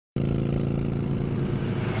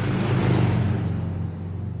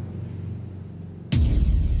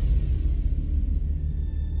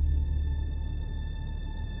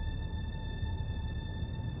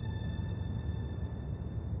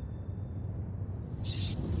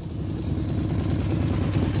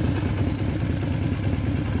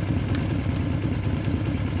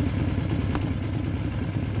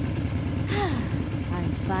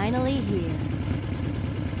finally here.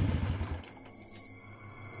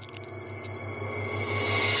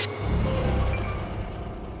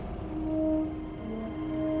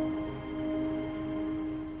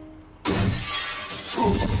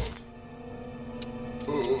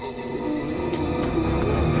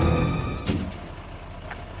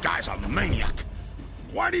 That guy's a maniac.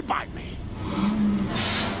 Why'd he bite me?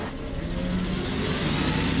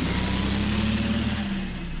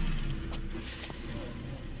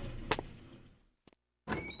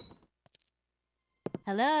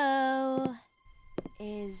 Hello?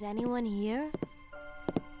 Is anyone here?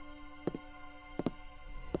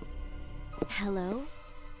 Hello?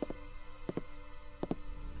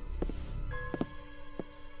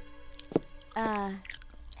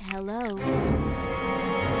 Hello?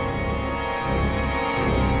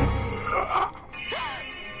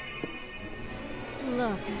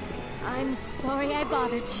 Look, I'm sorry I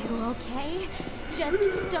bothered you, okay?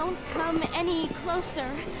 Just don't come any closer.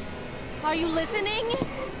 Are you listening?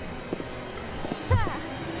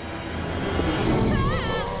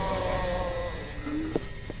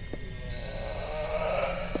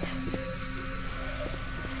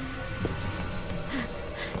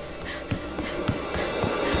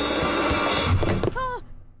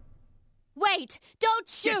 Wait! Don't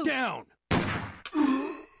shoot! Get down!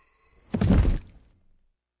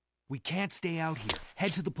 We can't stay out here.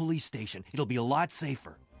 Head to the police station. It'll be a lot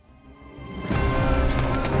safer.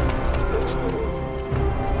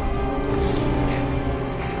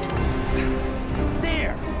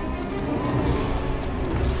 There!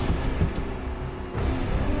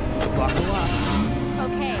 Buckle up.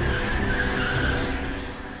 Okay.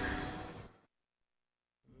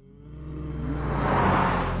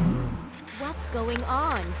 What's going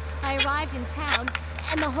on? I arrived in town,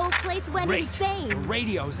 and the whole place went Great. insane. The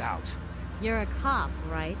radio's out. You're a cop,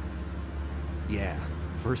 right? Yeah,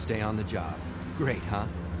 first day on the job. Great, huh?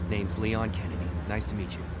 Name's Leon Kennedy. Nice to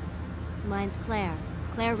meet you. Mine's Claire.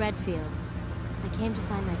 Claire Redfield. I came to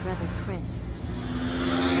find my brother, Chris.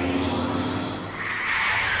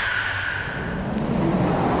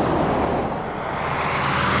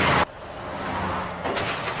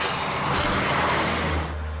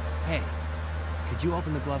 Hey, could you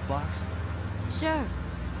open the glove box? Sure.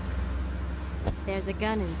 There's a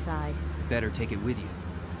gun inside. Better take it with you.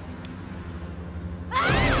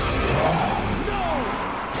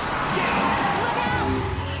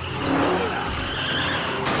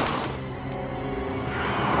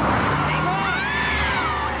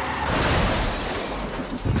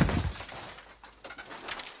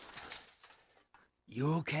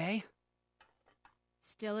 You okay?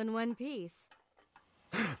 Still in one piece.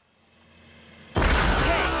 Hey!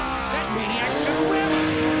 That maniac's gonna whip us!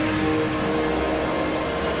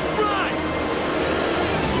 Run!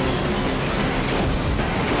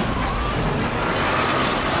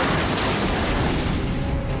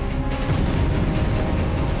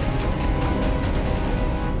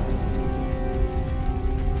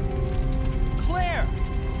 Claire!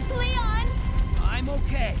 Leon! I'm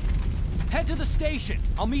okay. Head to the station.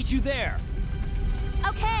 I'll meet you there.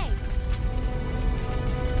 Okay.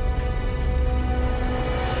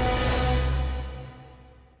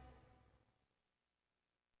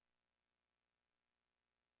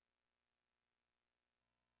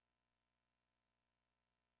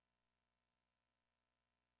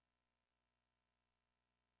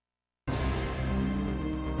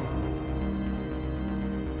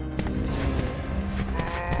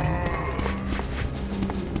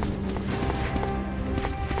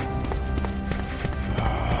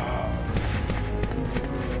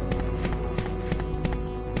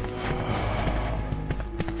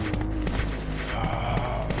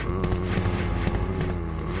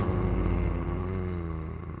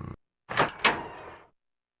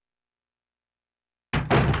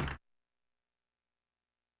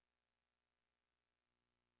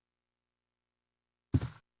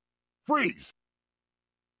 Freeze!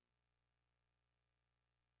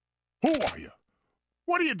 Who are you?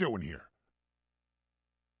 What are you doing here?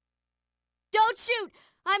 Don't shoot!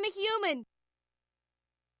 I'm a human!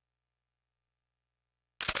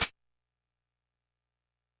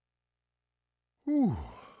 Ooh.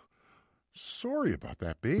 Sorry about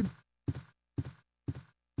that, babe.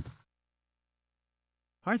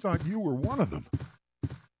 I thought you were one of them.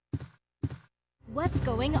 What's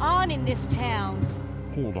going on in this town?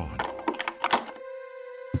 Hold on.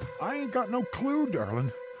 I ain't got no clue,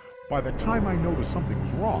 darling. By the time I noticed something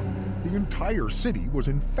was wrong, the entire city was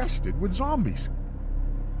infested with zombies.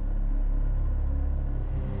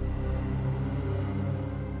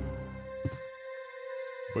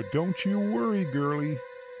 But don't you worry, girlie.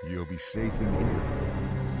 You'll be safe in here.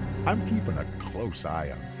 I'm keeping a close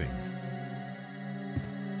eye on things.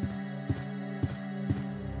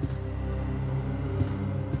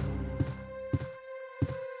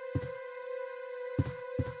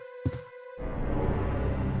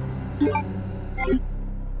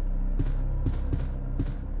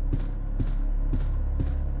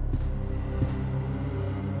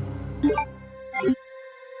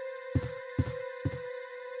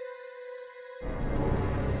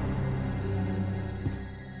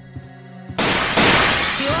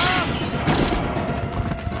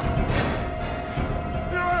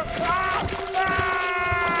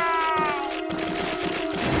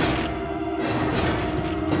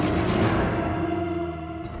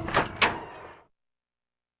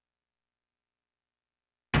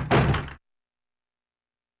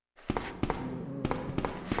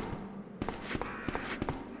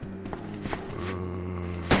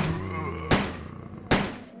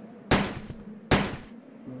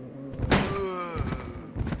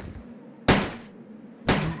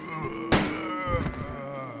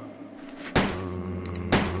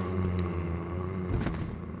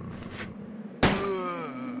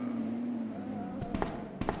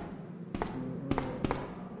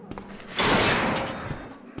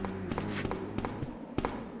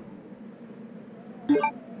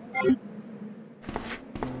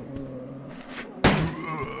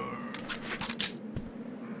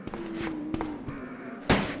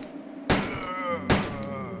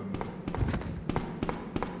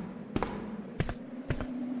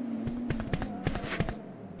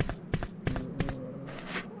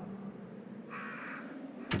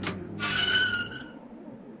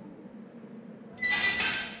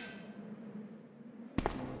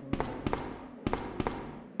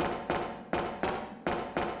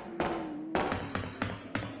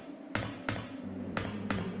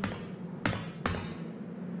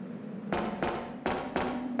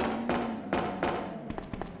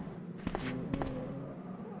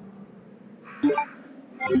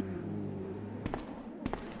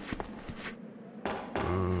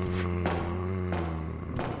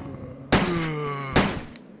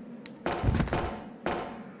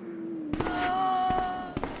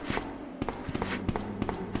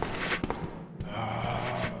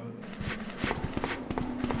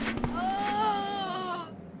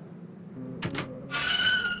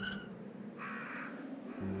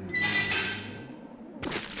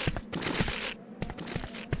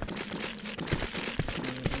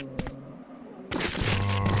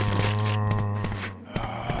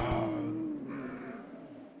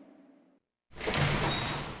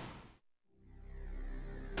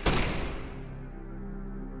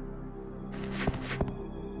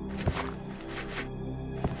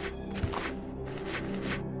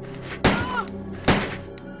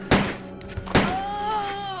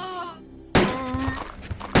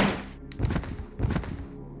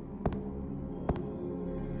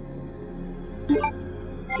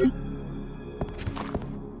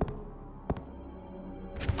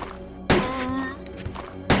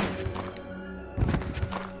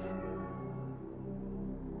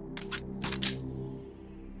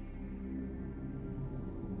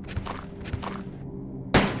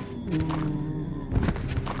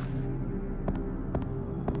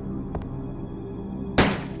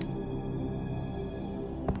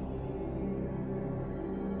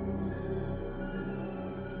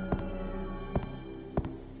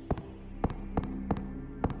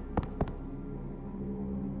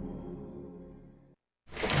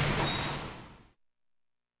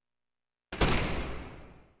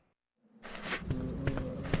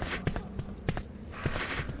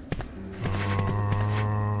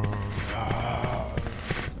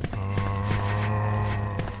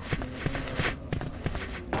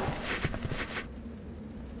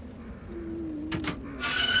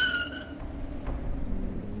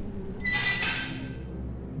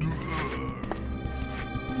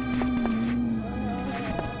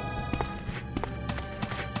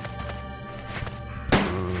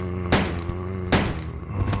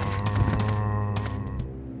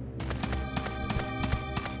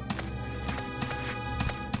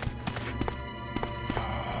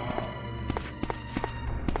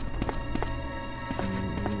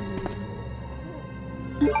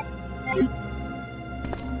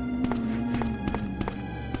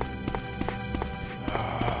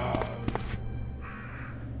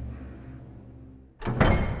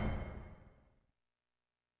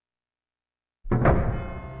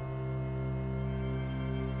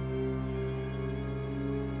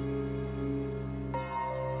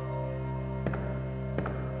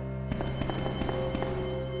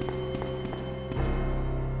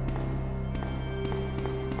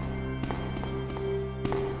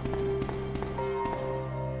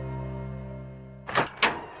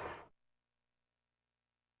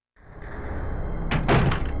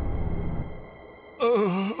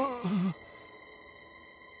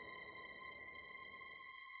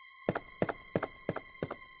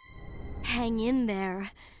 Hang in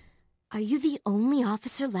there. Are you the only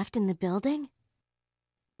officer left in the building?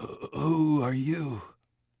 Who are you?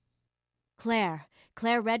 Claire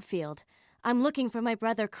Redfield. I'm looking for my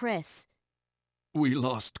brother Chris. We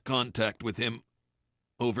lost contact with him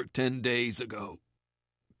over 10 days ago.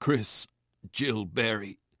 Chris, Jill,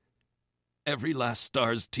 Barry. Every last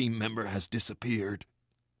STARS team member has disappeared.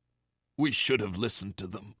 We should have listened to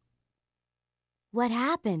them. What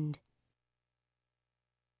happened?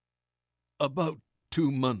 About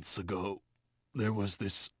 2 months ago, there was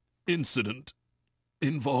this incident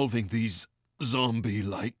involving these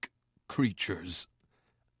zombie-like creatures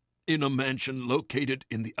in a mansion located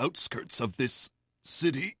in the outskirts of this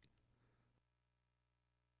city.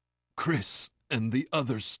 Chris and the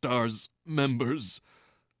other STARS members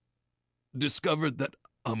discovered that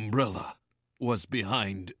Umbrella was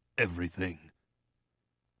behind everything,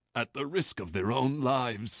 at the risk of their own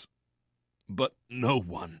lives. But no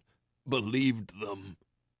one believed them.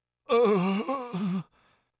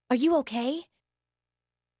 Are you okay?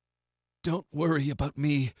 Don't worry about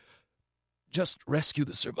me. Just rescue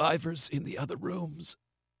the survivors in the other rooms.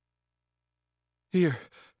 Here,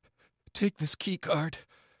 take this key card.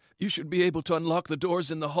 You should be able to unlock the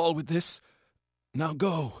doors in the hall with this. Now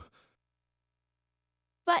go.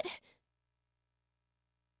 But...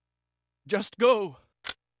 Just go.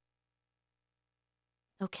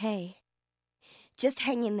 Okay. Just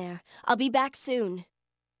hang in there. I'll be back soon.